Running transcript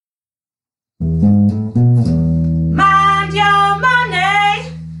Mind your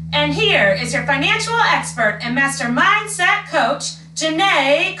money! And here is your financial expert and master mindset coach,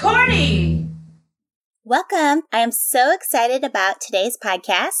 Janae Cordy. Welcome. I am so excited about today's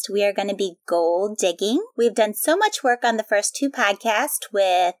podcast. We are going to be goal digging. We've done so much work on the first two podcasts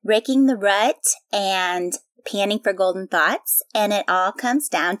with breaking the rut and panning for golden thoughts. And it all comes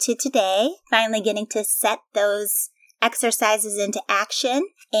down to today, finally getting to set those exercises into action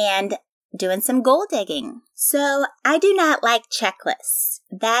and doing some goal digging. So I do not like checklists.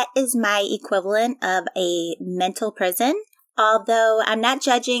 That is my equivalent of a mental prison. Although I'm not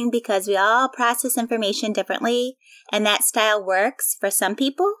judging because we all process information differently and that style works for some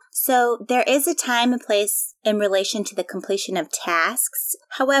people. So there is a time and place in relation to the completion of tasks.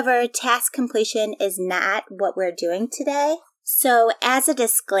 However, task completion is not what we're doing today. So as a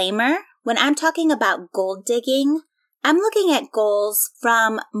disclaimer, when I'm talking about goal digging, I'm looking at goals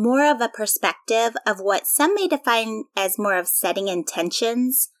from more of a perspective of what some may define as more of setting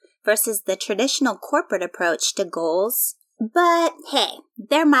intentions versus the traditional corporate approach to goals. But hey,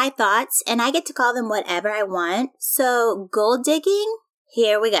 they're my thoughts and I get to call them whatever I want. So goal digging,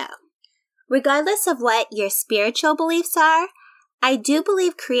 here we go. Regardless of what your spiritual beliefs are, I do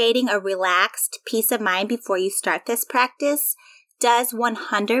believe creating a relaxed peace of mind before you start this practice does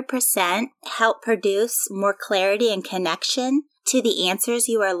 100% help produce more clarity and connection to the answers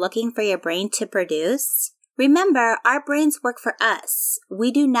you are looking for your brain to produce. Remember, our brains work for us.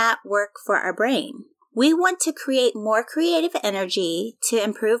 We do not work for our brain. We want to create more creative energy to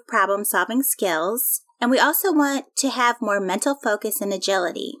improve problem-solving skills, and we also want to have more mental focus and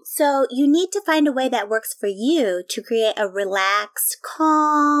agility. So you need to find a way that works for you to create a relaxed,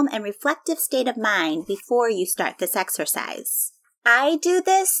 calm, and reflective state of mind before you start this exercise. I do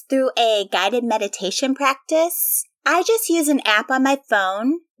this through a guided meditation practice. I just use an app on my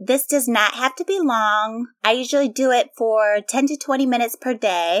phone. This does not have to be long. I usually do it for 10 to 20 minutes per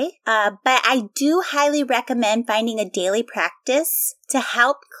day, but I do highly recommend finding a daily practice to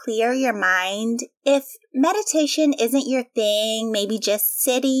help clear your mind. If meditation isn't your thing, maybe just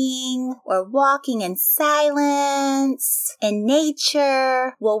sitting or walking in silence in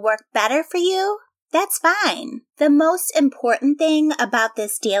nature will work better for you. That's fine. The most important thing about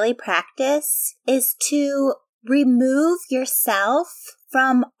this daily practice is to remove yourself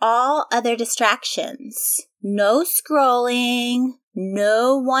from all other distractions. No scrolling,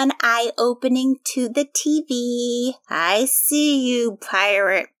 no one eye opening to the TV. I see you,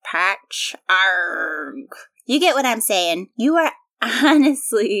 Pirate Patch. Arg. You get what I'm saying. You are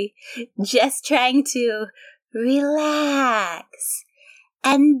honestly just trying to relax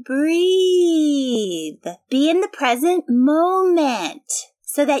and breathe. Be in the present moment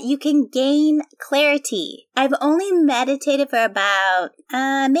so that you can gain clarity. I've only meditated for about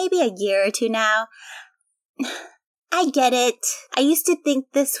maybe a year or two now. I get it. I used to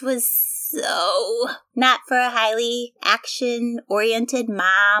think this was so not for a highly action-oriented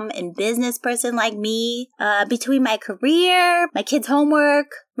mom and business person like me. Between my career, my kids'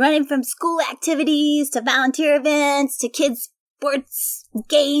 homework, running from school activities to volunteer events to kids' sports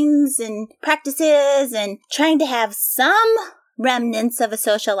games and practices and trying to have some remnants of a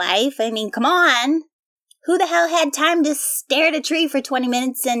social life. I mean, come on. Who the hell had time to stare at a tree for 20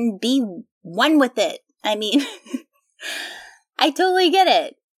 minutes and be one with it? I mean, I totally get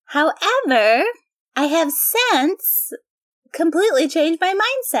it. However, I have since completely changed my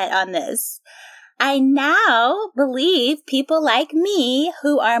mindset on this. I now believe people like me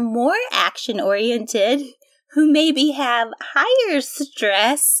who are more action-oriented, who maybe have higher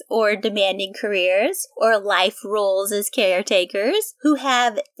stress or demanding careers or life roles as caretakers, who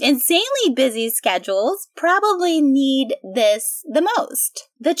have insanely busy schedules, probably need this the most.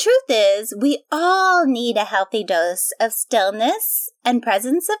 The truth is, we all need a healthy dose of stillness and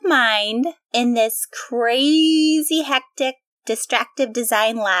presence of mind in this crazy, hectic, distractive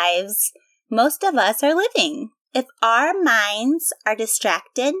design lives most of us are living. If our minds are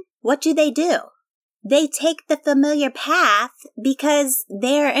distracted, what do? They take the familiar path because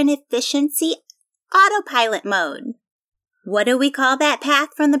they're in efficiency autopilot mode. What do we call that path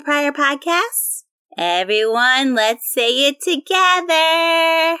from the prior podcasts? Everyone, let's say it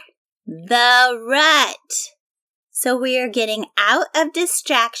together. The rut. So we are getting out of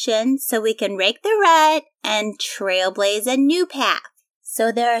distraction so we can rake the rut and trailblaze a new path.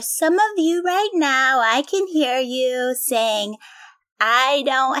 So there are some of you right now, I can hear you saying, I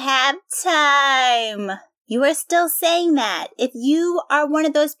don't have time. You are still saying that. If you are one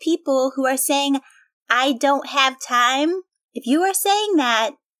of those people who are saying, I don't have time, if you are saying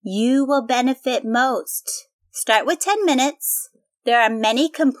that, you will benefit most. Start with 10 minutes. There are many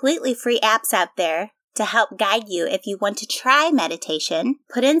completely free apps out there to help guide you if you want to try meditation.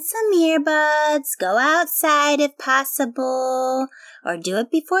 Put in some earbuds, go outside if possible, or do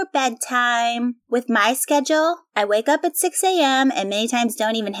it before bedtime. With my schedule, I wake up at 6 a.m. and many times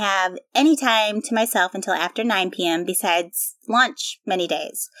don't even have any time to myself until after 9 p.m. besides lunch many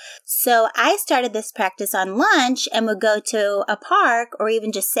days. So I started this practice on lunch and would go to a park or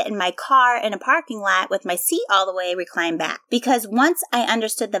even just sit in my car in a parking lot with my seat all the way reclined back. Because once I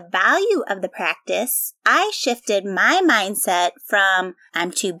understood the value of the practice, I shifted my mindset from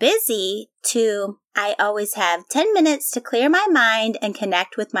I'm too busy to I always have 10 minutes to clear my mind and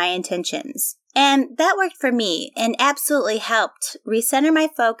connect with my intentions. And that worked for me and absolutely helped recenter my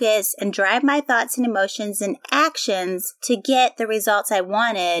focus and drive my thoughts and emotions and actions to get the results I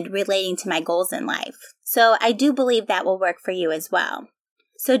wanted relating to my goals in life. So I do believe that will work for you as well.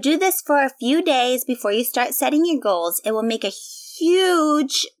 So do this for a few days before you start setting your goals. It will make a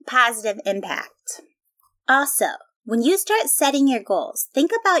huge positive impact. Also, when you start setting your goals,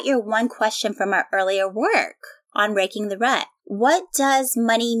 think about your one question from our earlier work on Breaking the Rut. What does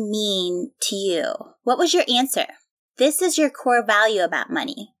money mean to you? What was your answer? This is your core value about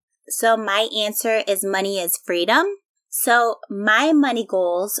money. So my answer is money is freedom. So my money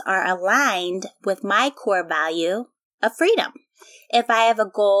goals are aligned with my core value of freedom. If I have a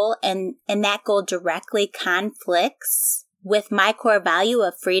goal and that goal directly conflicts with my core value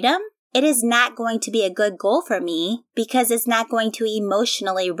of freedom, it is not going to be a good goal for me because it's not going to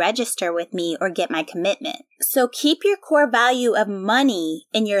emotionally register with me or get my commitment. So keep your core value of money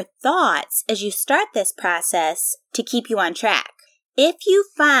in your thoughts as you start this process to keep you on track. If you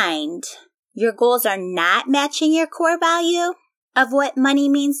find your goals are not matching your core value of what money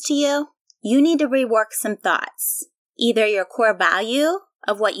means to you, you need to rework some thoughts. Either your core value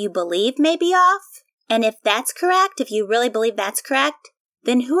of what you believe may be off, and if that's correct, if you really believe that's correct,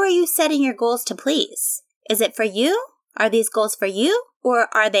 then who are you setting your goals to please? Is it for you? Are these goals for you? Or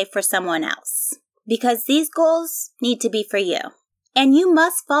are they for someone else? Because these goals need to be for you. And you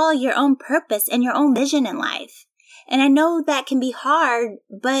must follow your own purpose and your own vision in life. And I know that can be hard,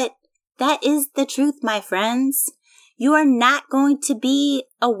 but that is the truth, my friends. You are not going to be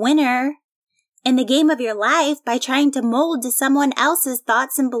a winner in the game of your life by trying to mold to someone else's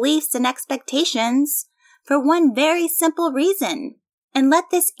thoughts and beliefs and expectations for one very simple reason. And let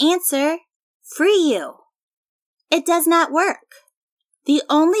this answer free you. It does not work. The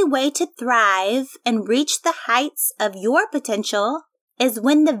only way to thrive and reach the heights of your potential is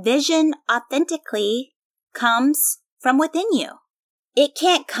when the vision authentically comes from within you. It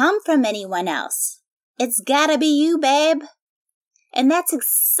can't come from anyone else. It's gotta be you, babe. And that's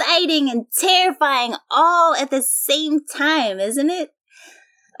exciting and terrifying all at the same time, isn't it?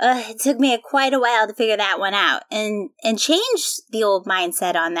 It took me quite a while to figure that one out and change the old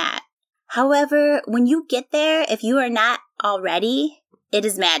mindset on that. However, when you get there, if you are not already, it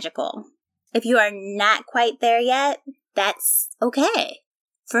is magical. If you are not quite there yet, that's okay.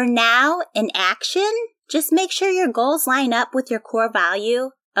 For now, in action, just make sure your goals line up with your core value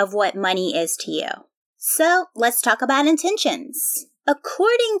of what money is to you. So let's talk about intentions.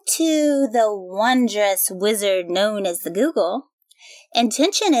 According to the wondrous wizard known as the Google,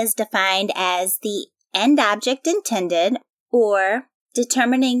 intention is defined as the end object intended or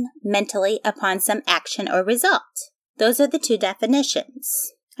determining mentally upon some action or result. Those are the two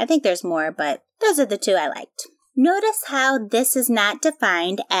definitions. I think there's more, but those are the two I liked. Notice how this is not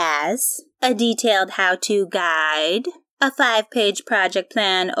defined as a detailed how-to guide, a 5-page project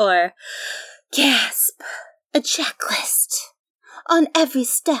plan, or, gasp, a checklist on every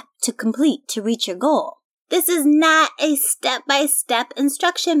step to complete to reach your goal. This is not a step-by-step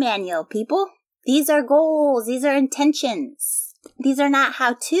instruction manual, people. These are goals. These are intentions. These are not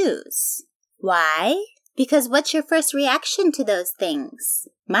how-tos. Why? Because what's your first reaction to those things?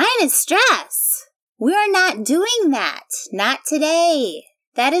 Mine is stress. We are not doing that. Not today.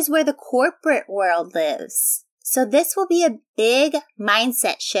 That is where the corporate world lives. So this will be a big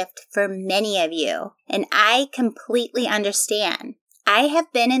mindset shift for many of you, and I completely understand. I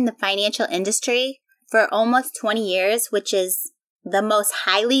have been in the financial industry for almost 20 years, which is the most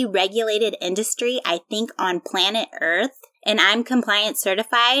highly regulated industry, I think, on planet Earth, and I'm compliance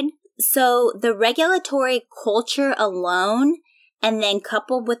certified. So the regulatory culture alone, and then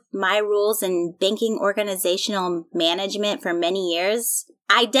coupled with my rules in banking organizational management for many years,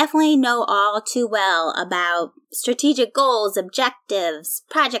 I definitely know all too well about strategic goals, objectives,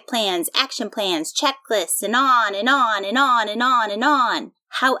 project plans, action plans, checklists, and on and on and on and on and on.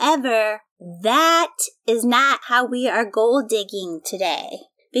 However, that is not how we are goal digging today,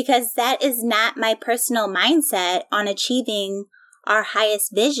 because that is not my personal mindset on achieving our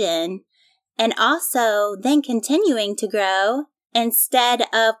highest vision, and also then continuing to grow instead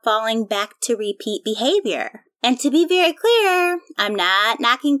of falling back to repeat behavior. And to be very clear, I'm not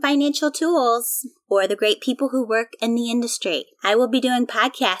knocking financial tools or the great people who work in the industry. I will be doing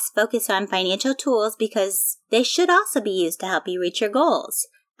podcasts focused on financial tools because they should also be used to help you reach your goals.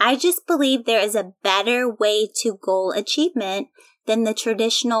 I just believe there is a better way to goal achievement than the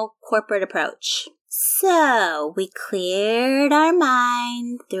traditional corporate approach. So we cleared our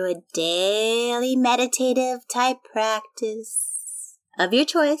mind through a daily meditative type practice of your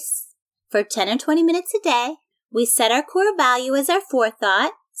choice for 10 or 20 minutes a day. We set our core value as our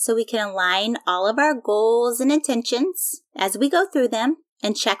forethought so we can align all of our goals and intentions as we go through them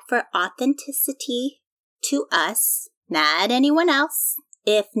and check for authenticity to us, not anyone else.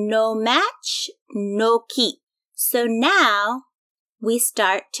 If no match, no keep. So now we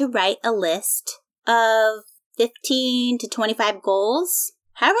start to write a list of 15 to 25 goals,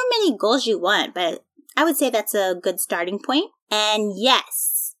 however many goals you want, but I would say that's a good starting point. And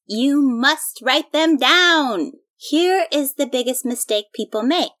yes, you must write them down. Here is the biggest mistake people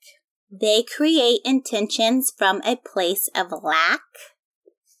make. They create intentions from a place of lack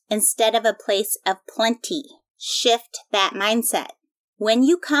instead of a place of plenty. Shift that mindset. When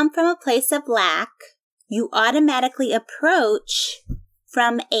you come from a place of lack, you automatically approach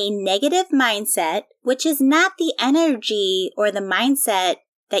from a negative mindset, which is not the energy or the mindset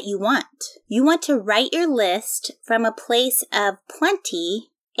that you want. You want to write your list from a place of plenty,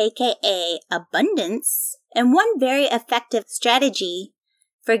 aka abundance. And one very effective strategy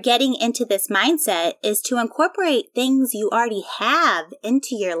for getting into this mindset is to incorporate things you already have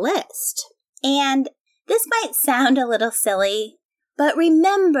into your list. And this might sound a little silly, but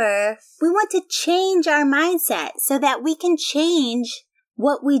remember, we want to change our mindset so that we can change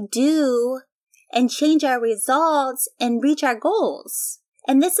what we do and change our results and reach our goals.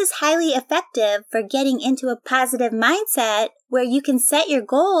 And this is highly effective for getting into a positive mindset where you can set your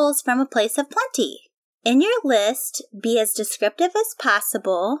goals from a place of plenty. In your list, be as descriptive as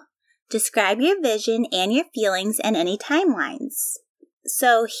possible. Describe your vision and your feelings and any timelines.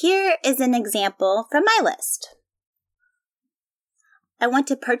 So here is an example from my list. I want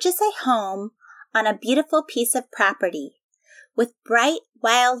to purchase a home on a beautiful piece of property with bright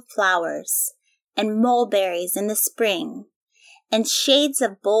wild flowers and mulberries in the spring and shades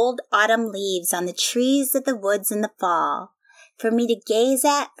of bold autumn leaves on the trees of the woods in the fall for me to gaze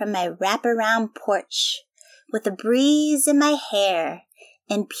at from my wraparound porch with a breeze in my hair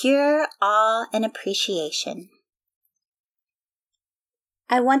and pure awe and appreciation.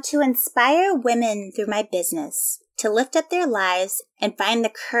 I want to inspire women through my business to lift up their lives and find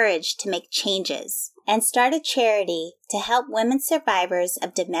the courage to make changes and start a charity to help women survivors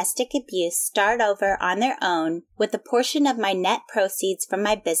of domestic abuse start over on their own with a portion of my net proceeds from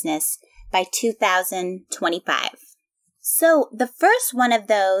my business by 2025. So the first one of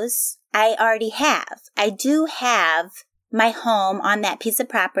those I already have. I do have my home on that piece of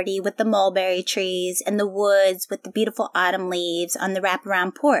property with the mulberry trees and the woods with the beautiful autumn leaves on the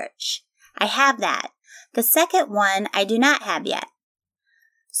wraparound porch. I have that. The second one I do not have yet.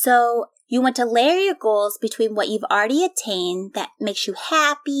 So you want to layer your goals between what you've already attained that makes you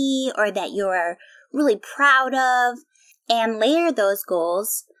happy or that you're really proud of, and layer those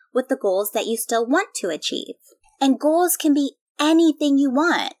goals with the goals that you still want to achieve. And goals can be anything you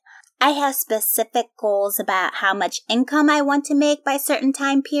want. I have specific goals about how much income I want to make by certain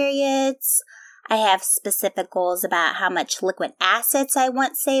time periods. I have specific goals about how much liquid assets I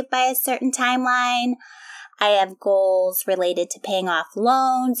want saved by a certain timeline. I have goals related to paying off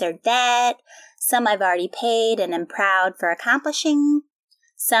loans or debt. Some I've already paid and am proud for accomplishing.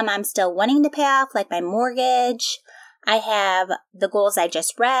 Some I'm still wanting to pay off, like my mortgage. I have the goals I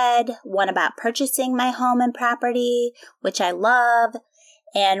just read, one about purchasing my home and property, which I love,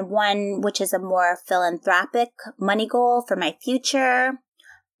 and one which is a more philanthropic money goal for my future,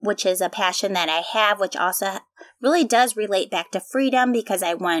 which is a passion that I have, which also really does relate back to freedom because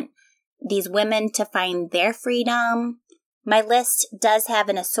I want these women to find their freedom. My list does have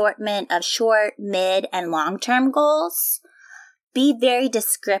an assortment of short, mid, and long-term goals. Be very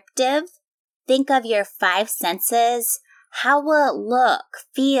descriptive. Think of your 5 senses. How will it look,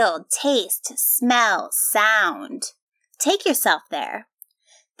 feel, taste, smell, sound? Take yourself there.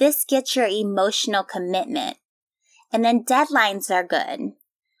 This gets your emotional commitment. And then deadlines are good.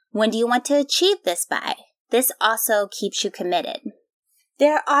 When do you want to achieve this by? This also keeps you committed.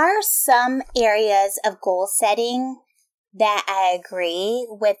 There are some areas of goal setting that I agree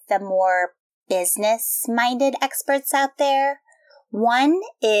with the more business-minded experts out there. One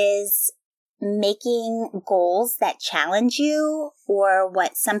is making goals that challenge you, or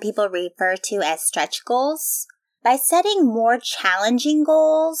what some people refer to as stretch goals. By setting more challenging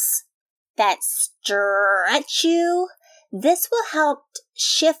goals that stretch you, this will help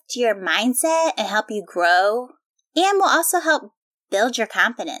shift your mindset and help you grow, and will also help build your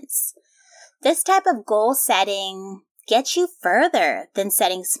confidence. This type of goal setting gets you further than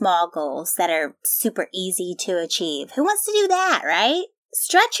setting small goals that are super easy to achieve. Who wants to do that, right?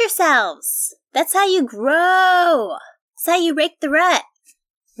 Stretch yourselves. That's how you grow. That's how you break the rut.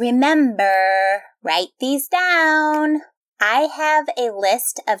 Remember, write these down. I have a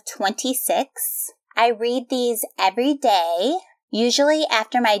list of 26. I read these every day, usually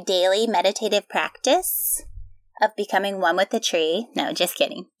after my daily meditative practice of becoming one with the tree. No, just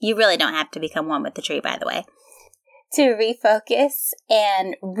kidding. You really don't have to become one with the tree, by the way. To refocus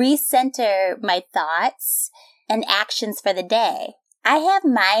and recenter my thoughts and actions for the day. I have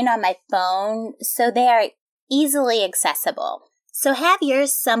mine on my phone, so they are easily accessible. So have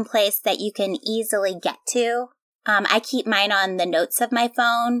yours someplace that you can easily get to. I keep mine on the notes of my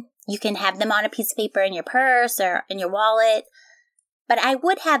phone. You can have them on a piece of paper in your purse or in your wallet, but I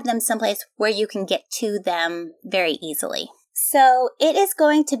would have them someplace where you can get to them very easily. So it is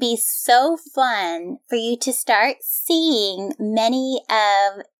going to be so fun for you to start seeing many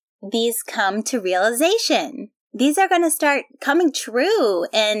of these come to realization. These are going to start coming true,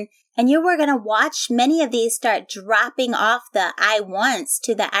 and you were going to watch many of these start dropping off the I wants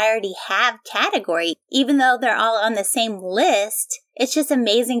to the I already have category. Even though they're all on the same list, it's just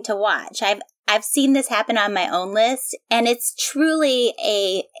amazing to watch. I've seen this happen on my own list, and it's truly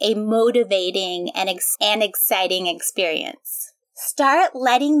a motivating and exciting experience. Start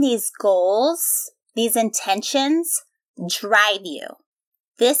letting these goals, these intentions, drive you.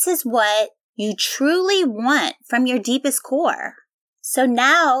 This is what you truly want from your deepest core. So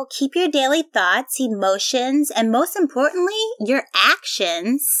now keep your daily thoughts, emotions, and most importantly, your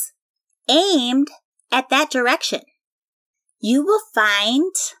actions aimed at that direction. You will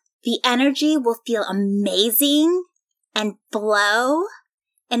find the energy will feel amazing and flow,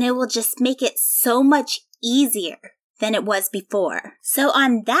 and it will just make it so much easier than it was before. So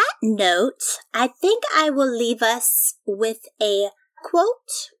on that note, I think I will leave us with a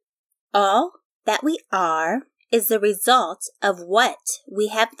quote. All that we are is the result of what we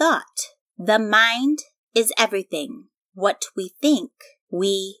have thought. The mind is everything. What we think,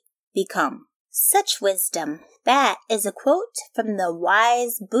 we become. Such wisdom. That is a quote from the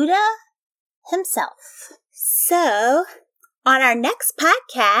wise Buddha himself. So, on our next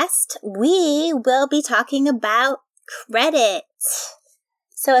podcast, we will be talking about credit.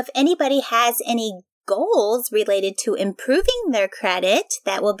 So if anybody has any goals related to improving their credit,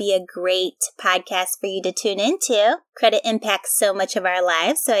 that will be a great podcast for you to tune into. Credit impacts so much of our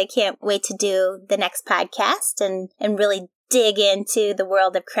lives, so I can't wait to do the next podcast and really dig into the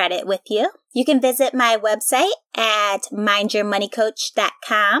world of credit with you. You can visit my website at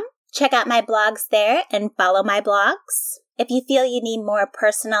mindyourmoneycoach.com. Check out my blogs there and follow my blogs. If you feel you need more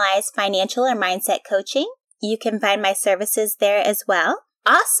personalized financial or mindset coaching, you can find my services there as well.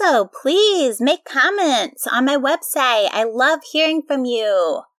 Also, please make comments on my website. I love hearing from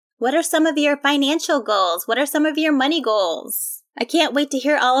you. What are some of your financial goals? What are some of your money goals? I can't wait to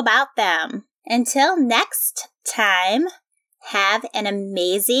hear all about them. Until next time, have an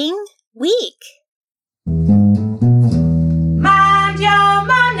amazing week.